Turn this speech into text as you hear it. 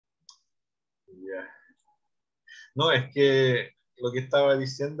Ya. No, es que lo que estaba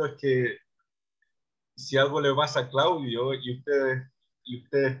diciendo es que si algo le pasa a Claudio y ustedes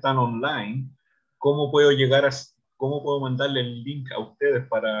están online, ¿cómo puedo cómo puedo mandarle el link a ustedes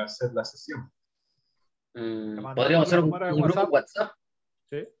para hacer la sesión? Te Podríamos mandamos hacer el un número de grupo WhatsApp. WhatsApp.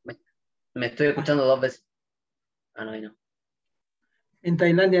 Sí. Me estoy escuchando 2 veces. Ah, no, ahí no. En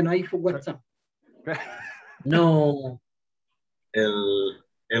Tailandia no hay WhatsApp. No.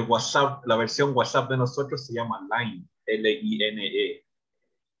 El WhatsApp, la versión WhatsApp de nosotros se llama Line, Line.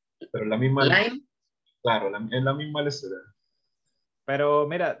 Pero la misma, Line. claro, es la misma lectura. Pero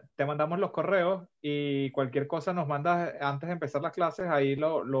mira, te mandamos los correos y cualquier cosa nos mandas antes de empezar las clases, ahí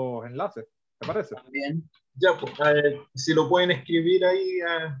los enlaces. ¿Te parece? También. Ya, pues, si lo pueden escribir ahí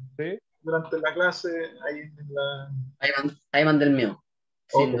Sí. durante la clase, ahí en la... Ahí mandé el mío.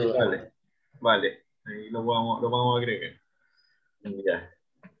 Sin Ok, duda. vale. Ahí lo vamos a agregar. Ya.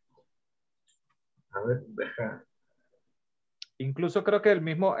 A ver, deja. Incluso creo que el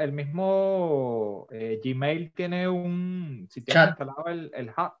mismo Gmail tiene si tienes Chat. instalado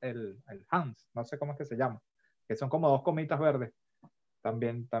el Hans, no sé cómo es que se llama, que son como 2 comitas verdes.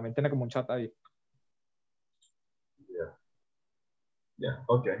 También tiene como un chat ahí. Ya,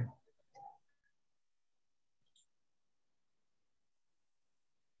 ok.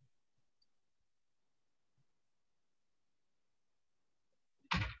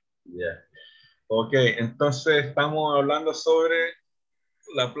 Ya. Ok, entonces estamos hablando sobre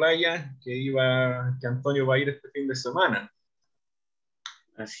la playa que Antonio va a ir este fin de semana.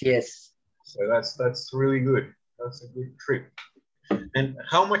 Así es. So that's really good. That's a good trip. And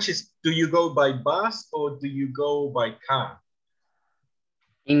how much do you go by bus or do you go by car?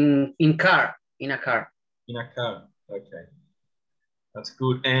 In a car. In a car. Okay. That's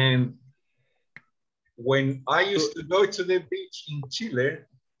good. And when I used to go to the beach in Chile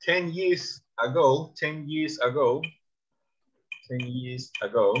 10 years ago,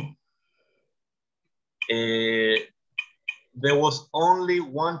 there was only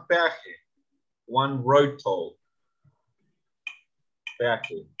one peaje, one road toll.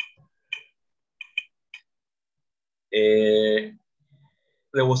 Peaje.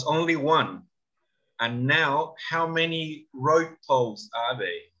 There was only one. And now, how many road tolls are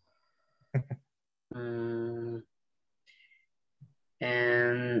there?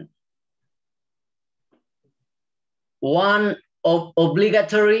 And one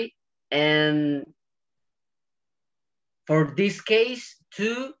obligatory, and for this case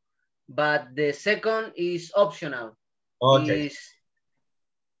 2, but the second is optional. Okay.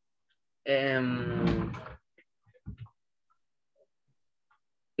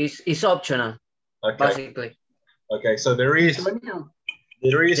 Is optional, Okay. basically. Okay, so there is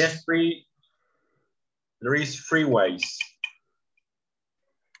Yes. freeways.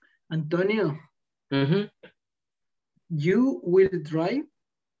 Antonio, Mm-hmm. you will drive?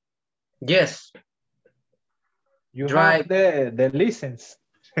 Yes. You Drive. have the license.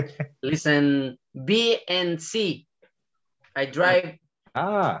 Listen, B and C. I drive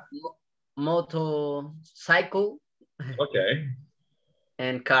motorcycle. Okay.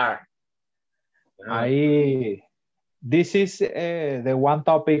 And car. This is the one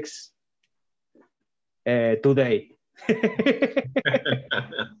topics today.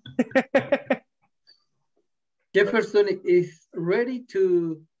 Jefferson is ready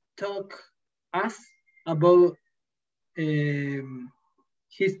to talk us about his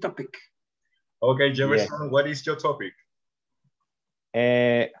topic. Okay, Jheferson, what is your topic?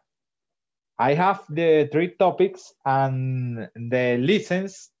 I have the 3 topics and the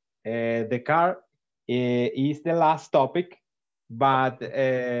license, the car is the last topic, but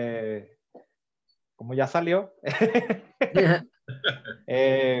como ya salió,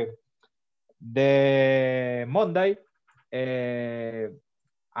 the Monday,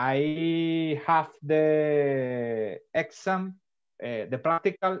 I have the exam, the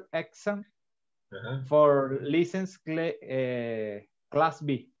practical exam for license class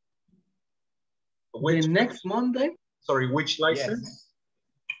B. The next Monday? Sorry, which license? Yes.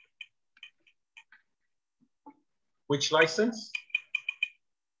 Which license?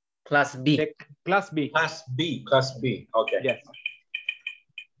 Class B. Class B. Class B. Okay. Yes.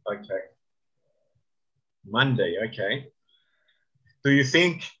 Okay. Monday, okay. Do you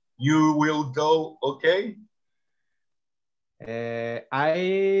think you will go okay?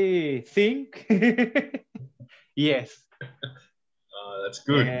 I think yes. That's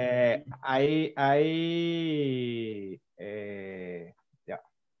good.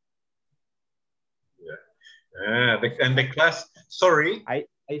 And the class, sorry. I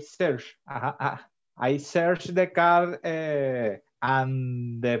search. I search the car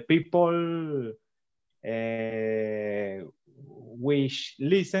and the people which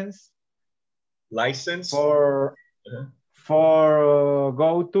listens License? for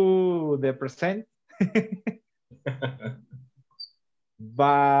go to the present.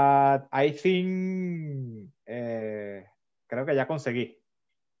 But I think creo que ya conseguí.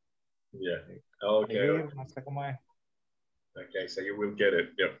 Yeah. Okay. No sé cómo es. Okay, so you will get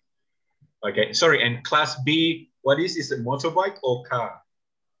it. Yeah. Okay, sorry. And class B, what is? Is it motorbike or car?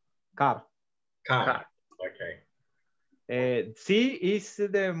 Car. Car. Okay. C is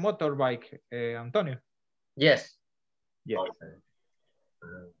the motorbike, Antonio. Yes. Yes. Okay.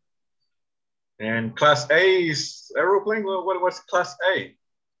 And class A is aeroplane. What's class A?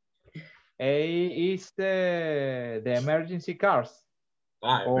 A is the emergency cars.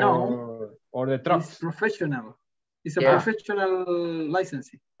 No. Or the trucks. It's professional. It's a Yeah. professional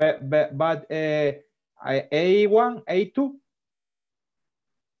licensing. But A1, A2?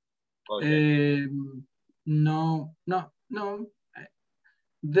 Okay. No.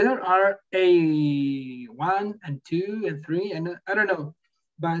 There are A1 and 2 and 3, and I don't know,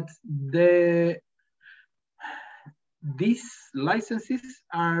 but these licenses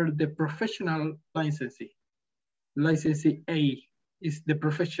are the professional licensing. Licensing A is the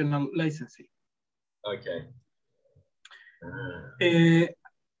professional licensing. Okay.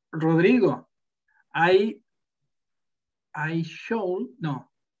 Rodrigo, I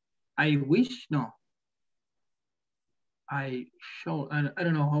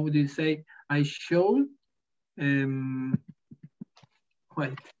don't know, how would you say, I showed,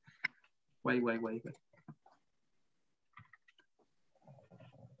 wait.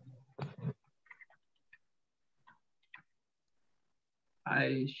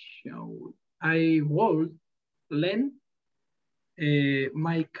 I would lend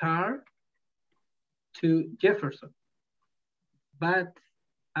my car to Jheferson, but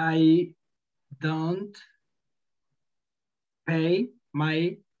I don't pay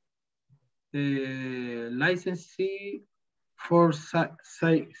my licensing for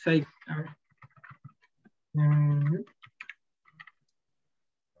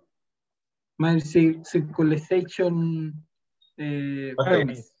my circulation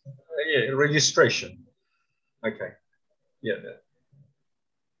permit. Yeah, registration. Okay. Yeah.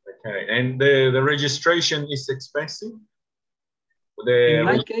 Okay. And the registration is expensive? In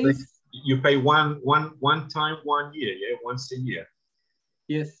my case, you pay one time 1 year, yeah, once a year.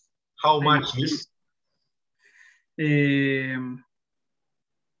 Yes. How much is?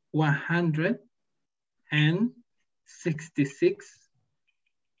 166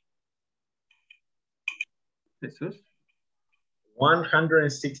 pesos.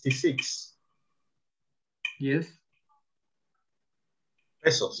 166 Yes.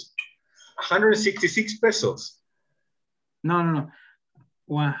 pesos. 166 pesos. No.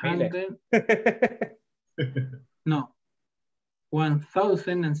 100. No.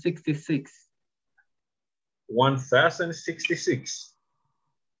 1,066. 1,066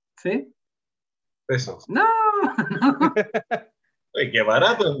 ¿Sí? pesos. No. Oye, qué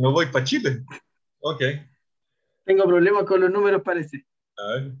barato, me voy para Chile. Ok. Tengo problemas con los números, parece. A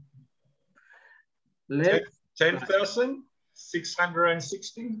ver. Let's 10,660.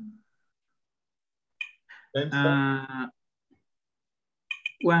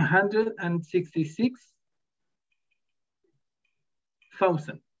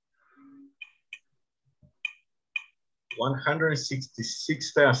 166,000.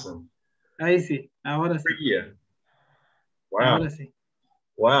 166,000. Ahí sí, ahora sí. Per year. Wow. Ahora sí.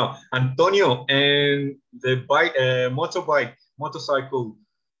 Wow. Antonio, and the motorcycle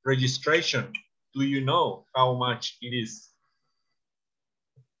registration, do you know how much it is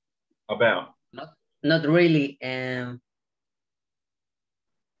about? Not really.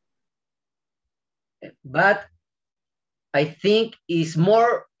 But I think it's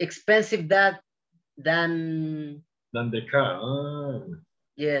more expensive than the car. Ah.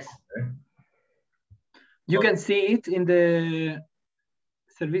 Yes. Okay. You can see it in the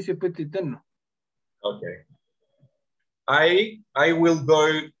Servicio Impuesto Interno. Okay. I will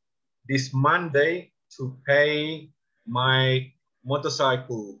go this Monday to pay my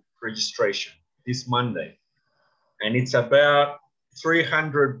motorcycle registration this Monday. And it's about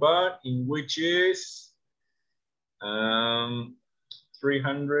 300 baht, in which is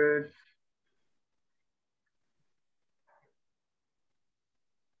 300.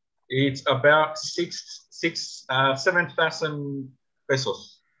 It's about 7,000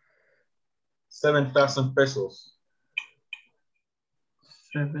 pesos. 7,000 pesos.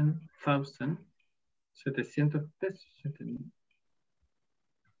 7,700 pesos.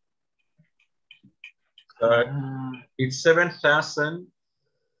 It's 7,000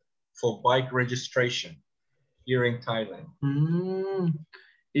 for bike registration here in Thailand.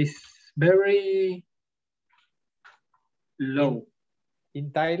 It's very low.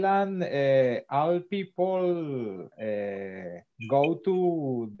 In Thailand, all people go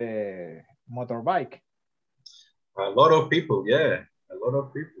to the motorbike. A lot of people, yeah, a lot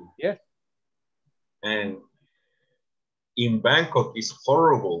of people. Yes. And in Bangkok, it's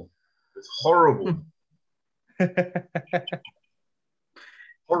horrible. It's horrible.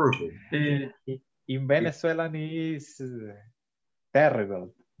 Horrible. In Venezuela, is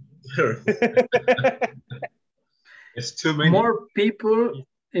terrible. It's too many. More people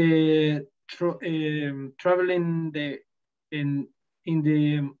traveling in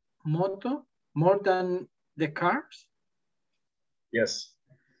the moto more than the cars. Yes.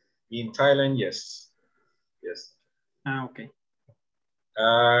 In Thailand, yes. Yes. Okay.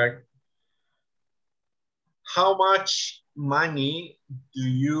 How much money do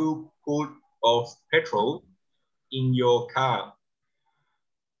you put of petrol in your car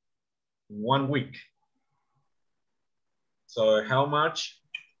 1 week? So how much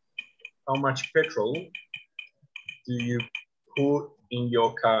petrol do you put in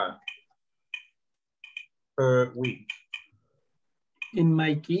your car per week? In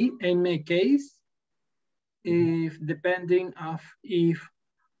my case, if depending of if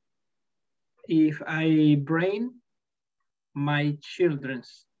I bring my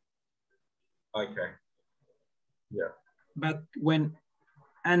children's. Okay. Yeah. But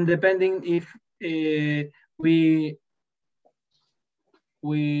depending if we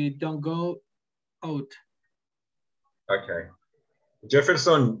don't go out. Okay.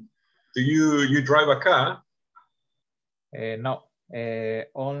 Jefferson, do you drive a car? No,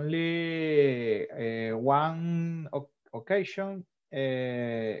 only one occasion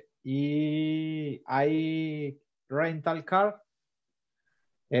I rental car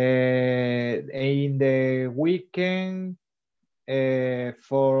in the weekend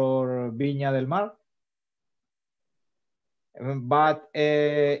for Viña del Mar. But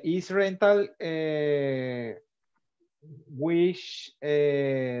is rental which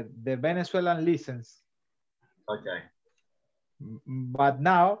the Venezuelan license. Okay. But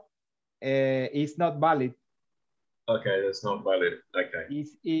now it's not valid. Okay, that's not valid. Okay.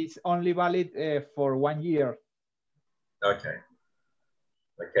 It's only valid for 1 year. Okay.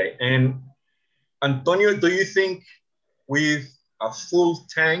 Okay. And Antonio, do you think with a full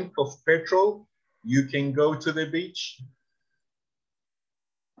tank of petrol, you can go to the beach?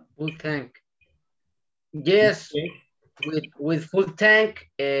 Full tank. Yes, with full tank,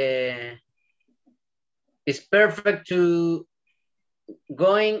 it's perfect to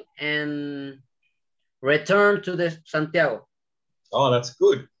going and return to the Santiago. Oh, that's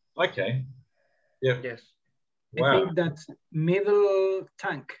good. Okay. Yeah. Yes. Wow. I think that's middle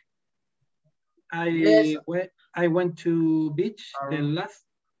tank. Yes. I went to beach the last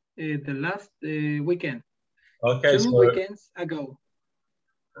weekend. Okay. Two weekends ago.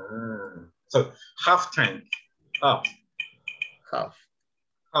 So half tank. Half.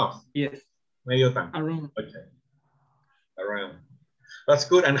 Yes. Medio tank. Around. Okay. Around. That's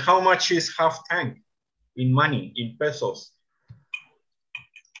good. And how much is half tank in money, in pesos?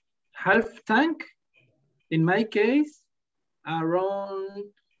 Half tank, in my case,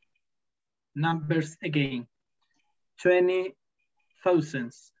 around numbers again.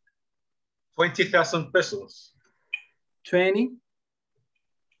 20,000. 20,000 pesos.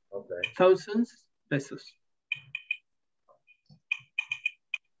 20,000 pesos.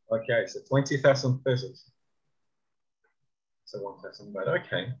 Okay, so 20,000 pesos. So 1,000 baht.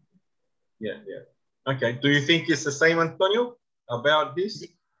 Okay. Yeah, yeah. Okay. Do you think it's the same, Antonio, about this?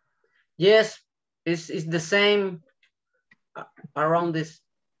 Yes, it's the same around this.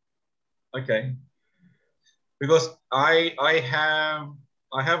 Okay. Because I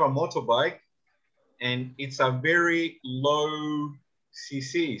have a motorbike and it's a very low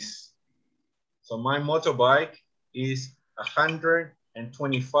cc's. So my motorbike is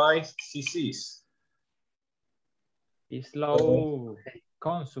 125 cc's. It's low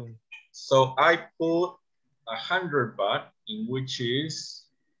consume. So I put 100 baht, in which is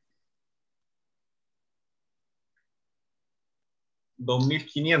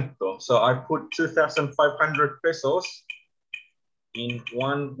 2,500. So I put 2,500 pesos in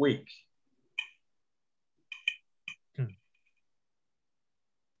 1 week.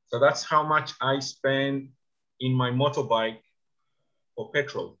 So that's how much I spend in my motorbike for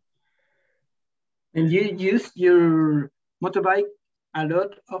petrol. And you use your motorbike a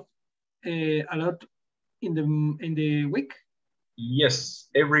lot in the week? Yes,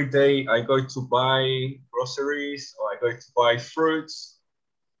 every day I go to buy groceries or I go to buy fruits,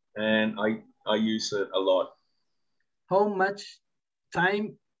 and I use it a lot. How much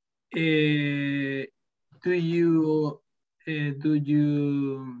time do you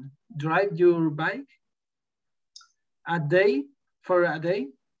drive your bike a day for a day?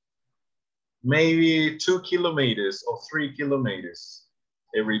 Maybe 2 kilometers or 3 kilometers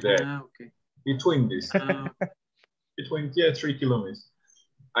every day. Okay. Between this, Uh, between 3 kilometers.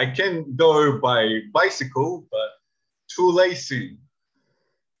 I can go by bicycle, but too lazy.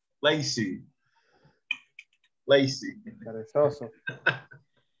 Lazy. Perezoso.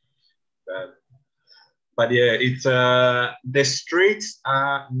 But yeah, it's the streets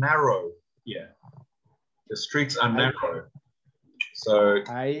are narrow. Yeah, the streets are narrow. So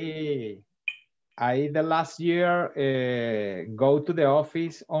I the last year go to the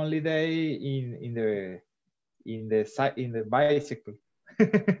office only day in the bicycle.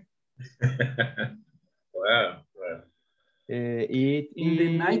 wow. It in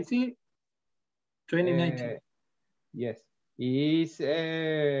the is 2019. yes, is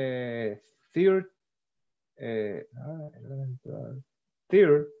third,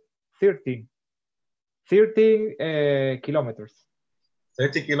 13 kilometers.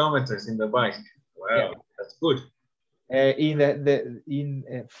 30 kilometers in the bike. Wow, Yeah. that's good.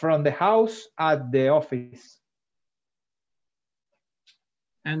 From the house at the office.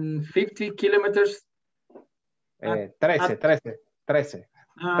 And 50 kilometers. 13, 14.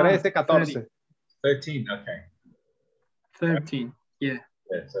 13, okay. 13, yeah.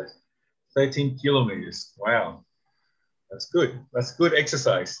 Yeah, so 13 kilometers. Wow, that's good. That's good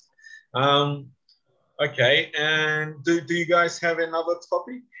exercise. Okay, and do you guys have another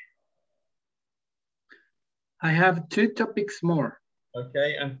topic? I have 2 topics more.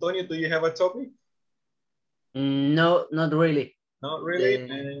 Okay, Antonio, do you have a topic? No, not really. Not really.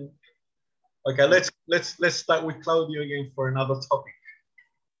 And okay, let's start with Claudio again for another topic.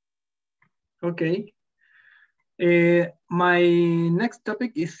 Okay. My next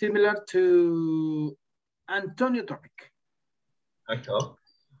topic is similar to Antonio topic. Okay.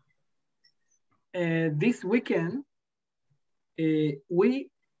 This weekend, we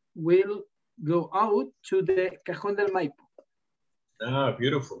will go out to the Cajón del Maipo. Ah,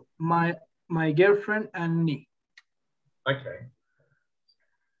 beautiful. My girlfriend and me. Okay.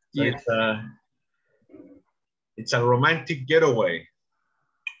 So yes. It's a romantic getaway.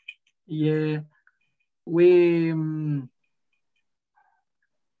 Yeah, we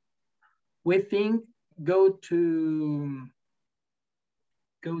think go to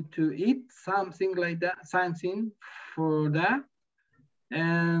eat something like that, something for that,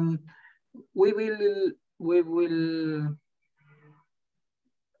 and we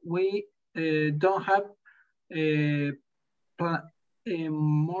don't have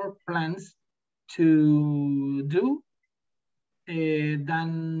more plans to do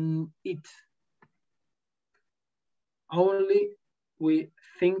than eat. Only we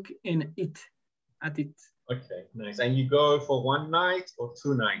think in it at it. Okay, nice. And you go for 1 night or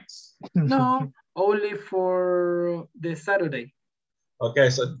 2 nights? No, only for the Saturday. Okay,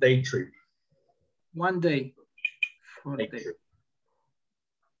 so day trip. 1 day. For Day day. trip.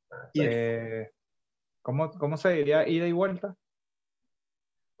 Yes. ¿Cómo se diría ida y vuelta?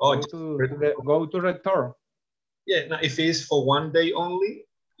 Oh, go to return. Yeah, now if it's for 1 day only,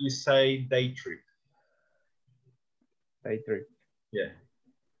 you say day trip. Day trip. Yeah.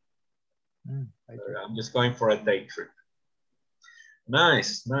 Day trip. I'm just going for a day trip.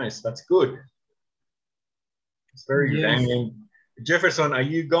 Nice, nice. That's good. It's very good. Yes. And Jefferson, are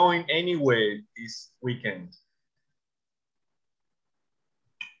you going anywhere this weekend?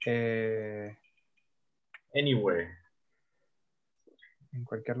 Anywhere. En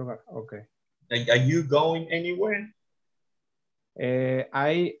cualquier lugar. Okay. Are you going anywhere?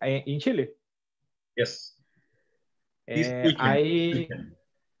 In Chile. Yes. This weekend.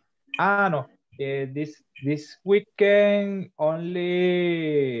 No. This weekend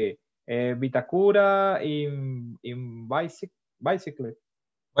only Vitacura in bicycle. Bicycle,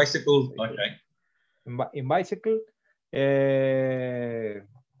 okay. In bicycle.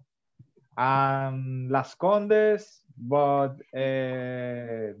 And Las Condes, but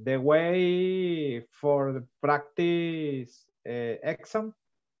the way for the practice exam.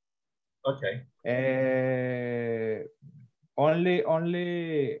 Okay. Only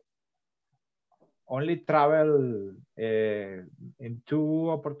travel in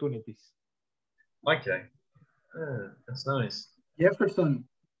 2 opportunities. Okay. That's nice. Jefferson.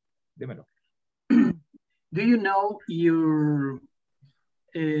 Dímelo. Do you know your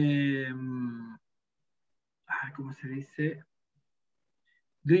 ¿cómo se dice?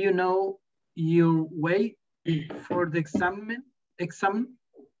 Do you know your way for the exam?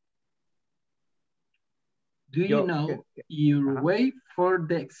 Do you know your way for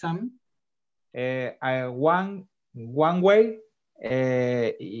the exam? One way,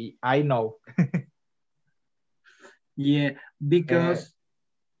 I know. Yeah, because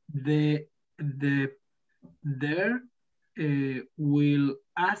there will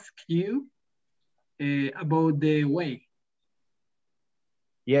ask you about the way.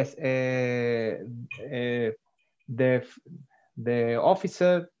 Yes, the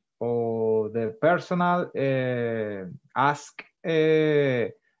officer or the personal ask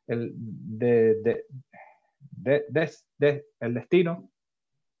el destino,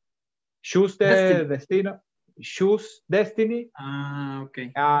 choose the destino, choose destiny.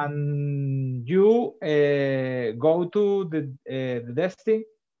 Okay. And you go to the destiny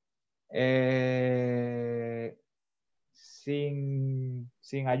sin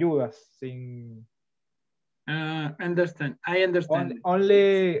ayudas, sin. Understand. I understand.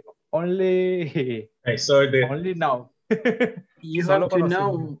 Only. Hey, so only now. You have to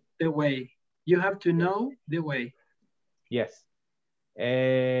know the way. You have to know the way. Yes.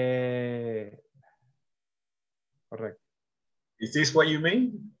 Correct. Is this what you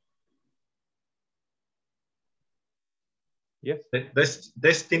mean? Yes.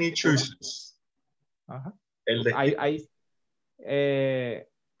 Destiny chooses. El I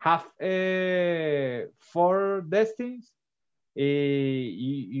have 4 destinies.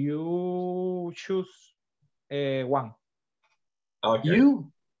 You choose one. Okay.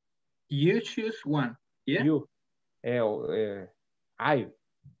 You choose one. Yeah. You. I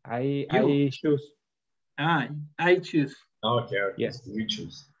choose. I choose. Okay. Yes. You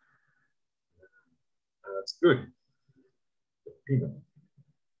choose. That's good.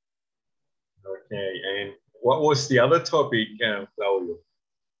 Okay. And what was the other topic, Claudio?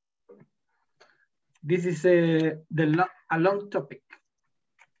 This is a long topic.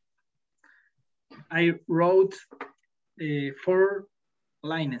 I wrote 4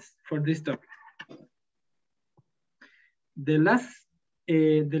 lines for this topic. The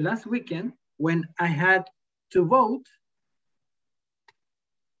last weekend when I had to vote,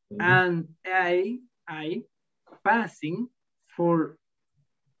 and I passing for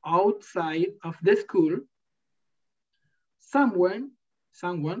outside of the school, someone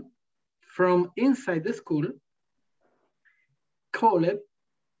from inside the school called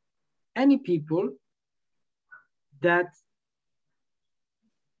any people that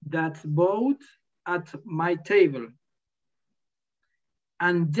vote at my table.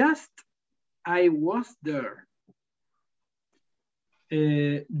 And just I was there.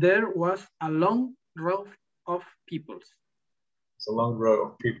 There was a long row of people. It's a long row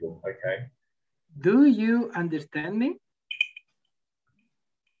of people, okay. Do you understand me?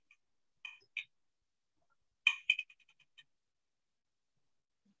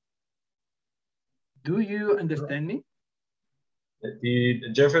 Do you understand me?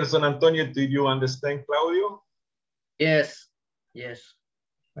 Did Jefferson Antonio, did you understand Claudio? Yes, yes.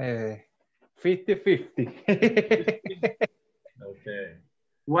 50-50. Okay.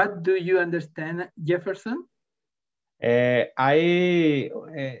 What do you understand, Jefferson? I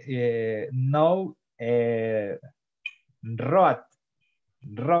know road.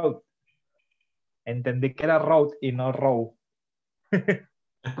 Entendí que era road y no row.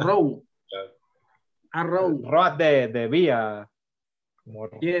 Row. A row. Road de vía.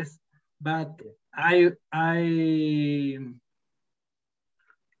 Yes, but I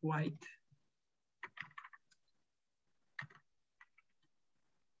white.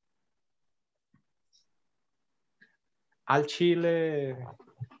 Al Chile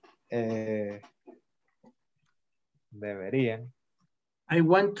deberían. I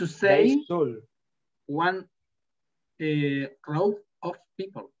want to say one row of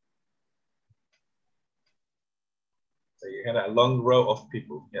people. So you had a long row of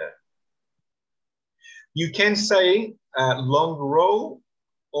people, yeah. You can say long row,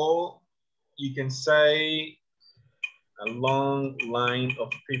 or you can say a long line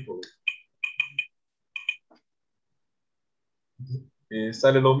of people.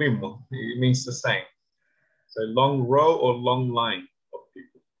 Sale lo mismo. It means the same. So long row or long line of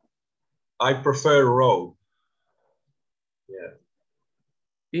people. I prefer row. Yeah.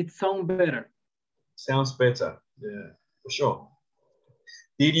 It sounds better. Sounds better. Yeah, for sure.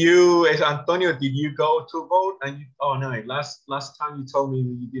 Did you, Antonio, did you go to vote? And you, oh no, last time you told me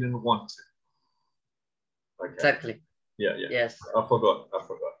you didn't want to. Okay. Exactly. Yeah. Yes. I forgot.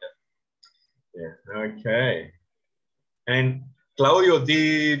 Yeah. Okay. And Claudio,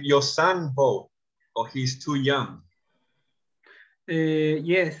 did your son vote, or he's too young?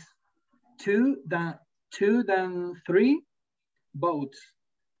 Yes, two than three boats.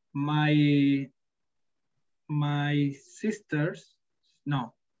 My sisters,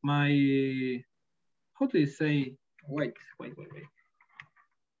 no, my, how do you say? Wait.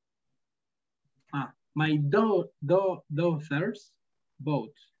 My daughters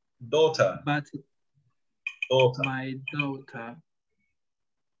boats, Daughter. but Daughter. my daughter,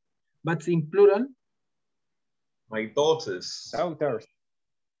 but in plural. My daughters.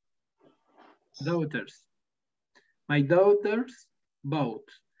 Daughters. My daughters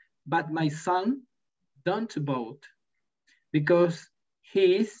boat, but my son don't boat because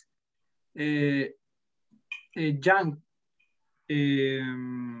he's a young,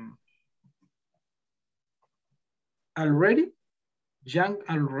 already.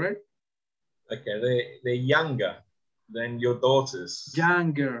 Okay, they're younger than your daughters.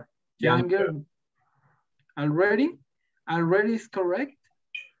 Younger. Already is correct.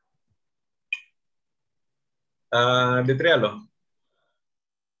 Letréalo.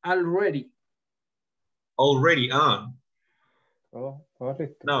 Already. Already. Oh,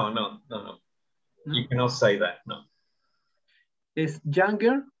 correcto. No. You cannot say that. No. It's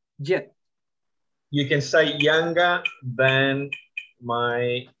younger yet. You can say younger than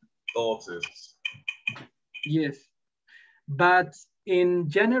my daughters. Yes. But in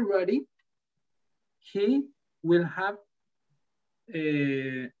January, he will have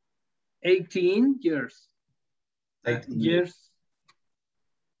 18 years. 18 years.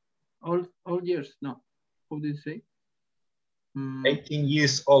 All years. No. How do you say? 18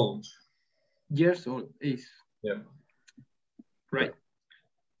 years old. Years old is. Yeah. Right.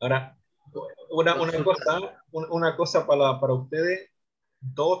 Ahora, una cosa para ustedes,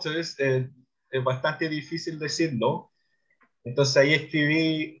 daughters, es bastante difícil decirlo. Entonces ahí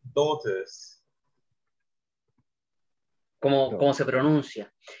escribí daughters. ¿Cómo se pronuncia?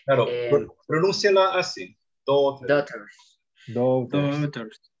 Claro, pronúnciala así. Daughters.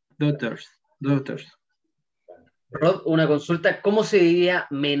 Rod, una consulta. ¿Cómo se diría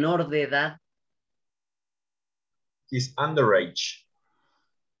menor de edad? He's underage.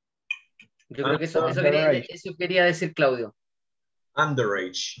 Yo creo que eso quería decir Claudio.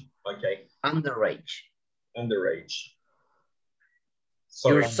 Underage. Okay. Underage.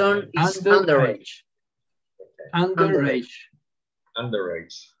 Sorry. Your son is underage. Okay.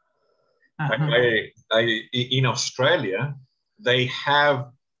 Underage. In Australia, they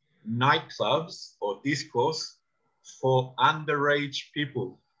have nightclubs or discos for underage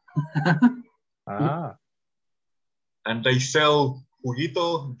people. And they sell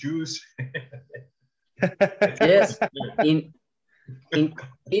juguito, juice. Yes, in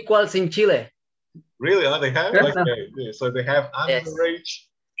equals in Chile. Really? Oh, they have? Yeah. Okay. Yeah. So they have underage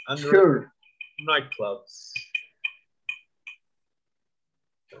Sure. nightclubs.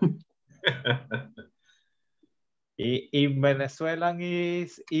 In Venezuela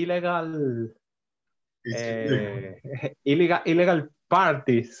is illegal. Illegal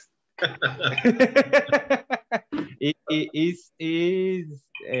parties.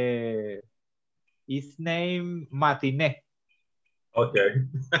 Is named matinee. Okay.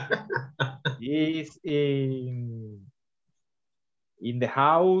 Is in the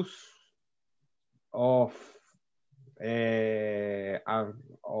house of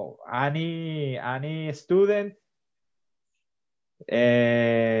any student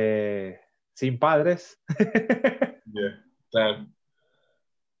sin padres. Yeah, claro.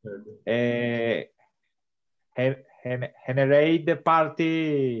 Generate the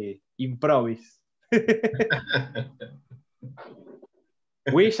party improvise.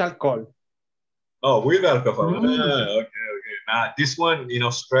 We shall call. Oh, with alcohol. Okay. Now, this one in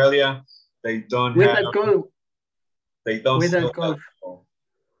Australia, they don't With have. alcohol. They don't With sell alcohol. alcohol.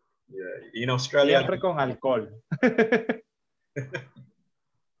 Yeah, in Australia. Siempre con alcohol.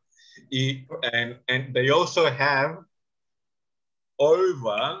 And they also have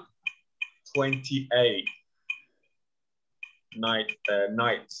over 28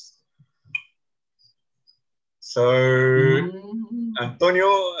 nights. So, Antonio,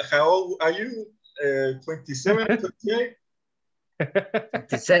 how old are you? 27, 28?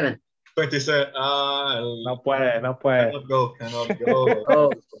 27. 27. No puede. Cannot go.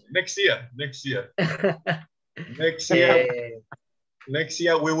 Oh. Next year. Next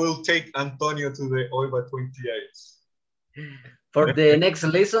year, we will take Antonio to the over 28. For the next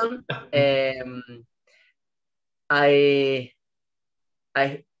lesson, I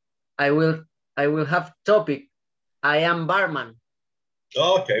will have topic. I am barman.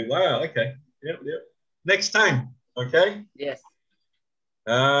 Okay. Wow. Okay. Yep. Next time. Okay. Yes.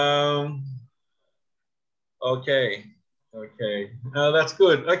 Okay. Okay, that's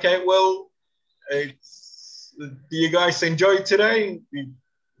good. Okay, well, do you guys enjoy today?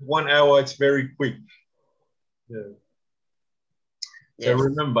 1 hour, it's very quick. Yeah. So Yes.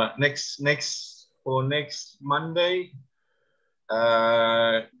 remember, next Monday,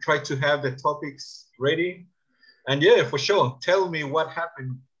 try to have the topics ready. And yeah, for sure, tell me what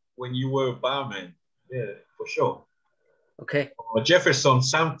happened when you were a barman. Yeah, for sure. Okay. Or Jheferson,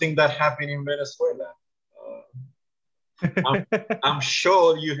 something that happened in Venezuela. I'm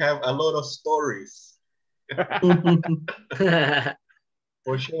sure you have a lot of stories.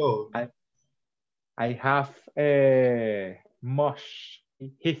 For sure. I have much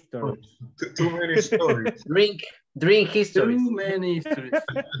history. Too many stories. Drink histories. Too many histories.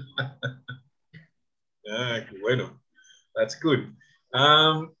 Ah, qué bueno. That's good.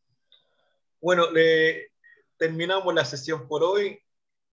 Bueno, terminamos la sesión por hoy.